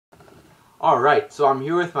Alright, so I'm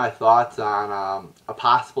here with my thoughts on a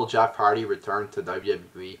possible Jeff Hardy return to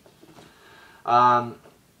WWE. Um,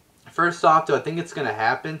 First off, do I think it's going to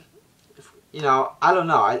happen? I don't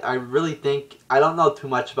know. I really think, I don't know too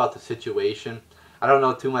much about the situation. I don't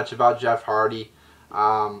know too much about Jeff Hardy.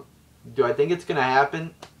 Um, do I think it's going to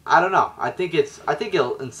happen? I don't know. I think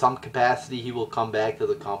he'll, in some capacity, he will come back to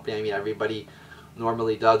the company. I mean, everybody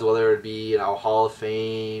normally does, whether it be, Hall of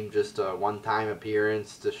Fame, just a one-time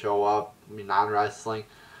appearance to show up, I mean, non-wrestling.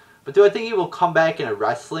 But do I think he will come back in a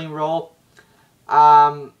wrestling role?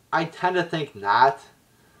 I tend to think not.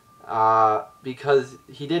 Because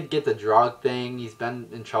he did get the drug thing. He's been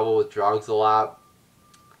in trouble with drugs a lot.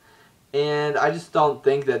 And I just don't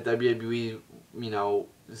think that WWE,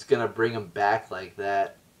 is going to bring him back like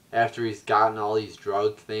that after he's gotten all these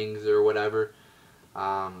drug things or whatever.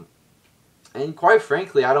 And quite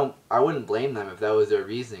frankly, I wouldn't blame them if that was their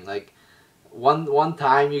reasoning. Like, one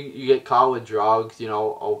time you get caught with drugs,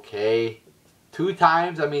 okay. Two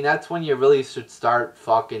times, I mean, that's when you really should start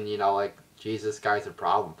fucking, like, Jesus, guy's a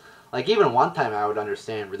problem. Like, even one time I would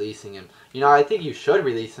understand releasing him. I think you should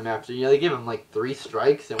release him after, they give him like 3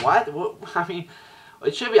 strikes. And what? I mean,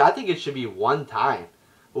 I think it should be one time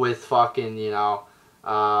with fucking,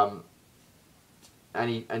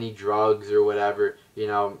 any drugs or whatever,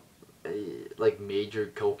 like major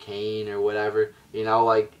cocaine or whatever.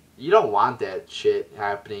 Like, you don't want that shit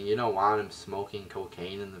happening. You don't want him smoking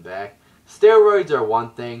cocaine in the back. Steroids are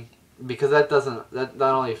one thing, because that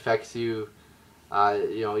not only affects you,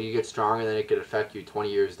 you get stronger, then it could affect you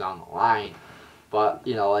 20 years down the line. But,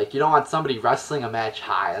 like, you don't want somebody wrestling a match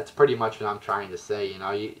high. That's pretty much what I'm trying to say.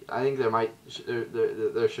 I think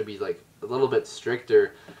there should be, like, a little bit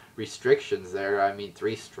stricter restrictions there. I mean,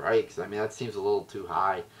 3 strikes. I mean, that seems a little too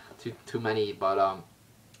high, too many. But,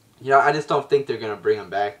 I just don't think they're going to bring him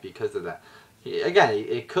back because of that. Again,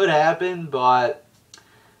 it could happen, but,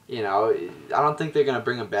 I don't think they're going to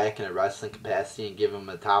bring him back in a wrestling capacity and give him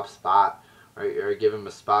a top spot. Or give him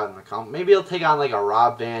a spot in the company. Maybe he'll take on like a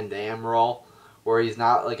Rob Van Dam role, where he's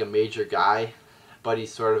not like a major guy, but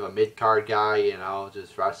he's sort of a mid-card guy,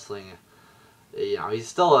 just wrestling. He's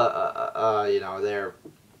still there,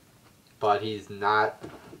 but he's not,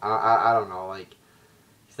 I don't know, like,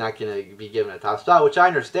 he's not going to be given a top spot, which I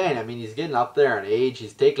understand. I mean, he's getting up there in age.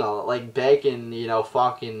 He's taking, like, back in,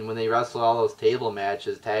 fucking, when they wrestled all those table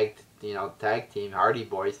matches, tag team, Hardy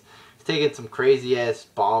Boys, he's taking some crazy-ass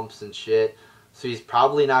bumps and shit. So he's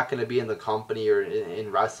probably not going to be in the company or in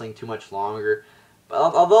wrestling too much longer. But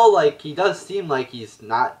although, like, he does seem like he's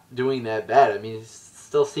not doing that bad. I mean, it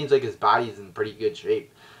still seems like his body's in pretty good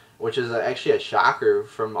shape, which is actually a shocker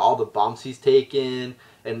from all the bumps he's taken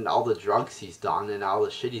and all the drugs he's done and all the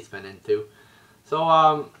shit he's been into. So,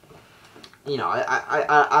 I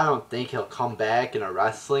don't think he'll come back in a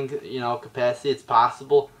wrestling, capacity. It's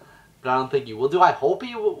possible, but I don't think he will. Do I hope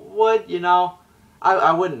he would,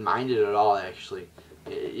 I wouldn't mind it at all, actually,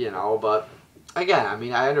 but again, I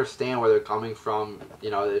mean, I understand where they're coming from,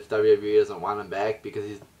 if WWE doesn't want him back because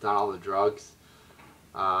he's done all the drugs.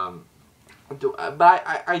 But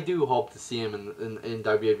I do hope to see him in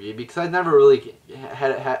WWE, because I never really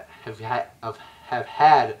have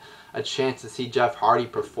had a chance to see Jeff Hardy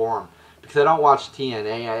perform, because I don't watch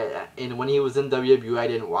TNA, and when he was in WWE, I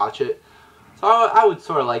didn't watch it. So I would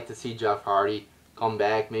sort of like to see Jeff Hardy come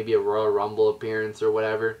back, maybe a Royal Rumble appearance or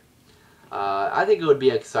whatever. I think it would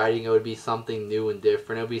be exciting. It would be something new and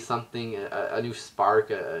different. It would be something, a new spark,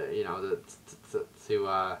 to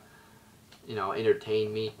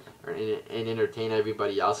entertain me and entertain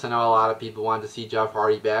everybody else. I know a lot of people want to see Jeff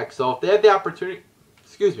Hardy back, so if they have the opportunity,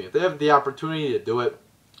 if they have the opportunity to do it,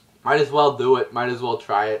 might as well do it. Might as well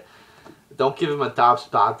try it. Don't give him a top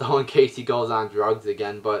spot though, in case he goes on drugs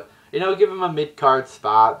again, but give him a mid-card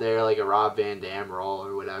spot there, like a Rob Van Dam role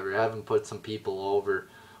or whatever. Have him put some people over,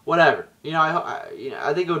 whatever.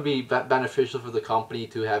 I think it would be beneficial for the company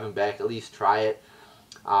to have him back, at least try it,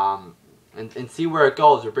 and see where it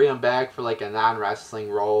goes. Or bring him back for like a non-wrestling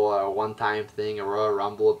role, a one-time thing, a Royal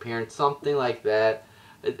Rumble appearance, something like that.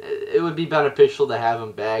 It would be beneficial to have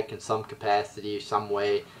him back in some capacity or some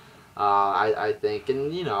way. I think, and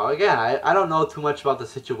again, I don't know too much about the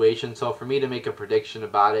situation, so for me to make a prediction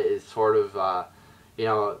about it is sort of, a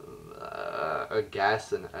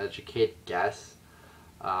guess, an educated guess.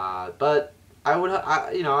 But I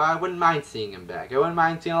wouldn't mind seeing him back. I wouldn't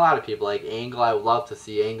mind seeing a lot of people, like Angle. I would love to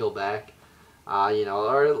see Angle back,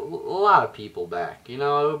 or a lot of people back. It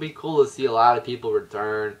would be cool to see a lot of people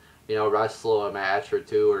return, wrestle a match or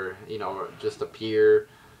two, or, just appear.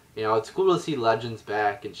 It's cool to see legends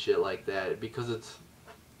back and shit like that, because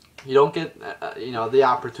you don't get, the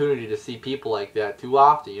opportunity to see people like that too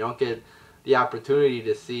often. You don't get the opportunity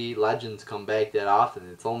to see legends come back that often.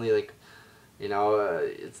 It's only like,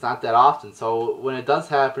 it's not that often. So when it does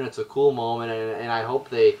happen, it's a cool moment, and I hope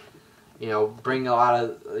they, bring a lot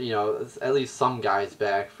of, at least some guys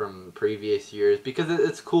back from previous years, because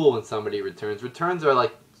it's cool when somebody returns. Returns are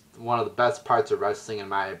like one of the best parts of wrestling, in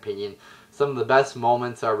my opinion. Some of the best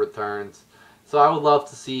moments are returns. So I would love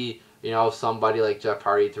to see, somebody like Jeff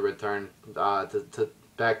Hardy to return to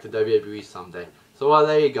back to WWE someday. So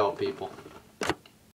there you go, people.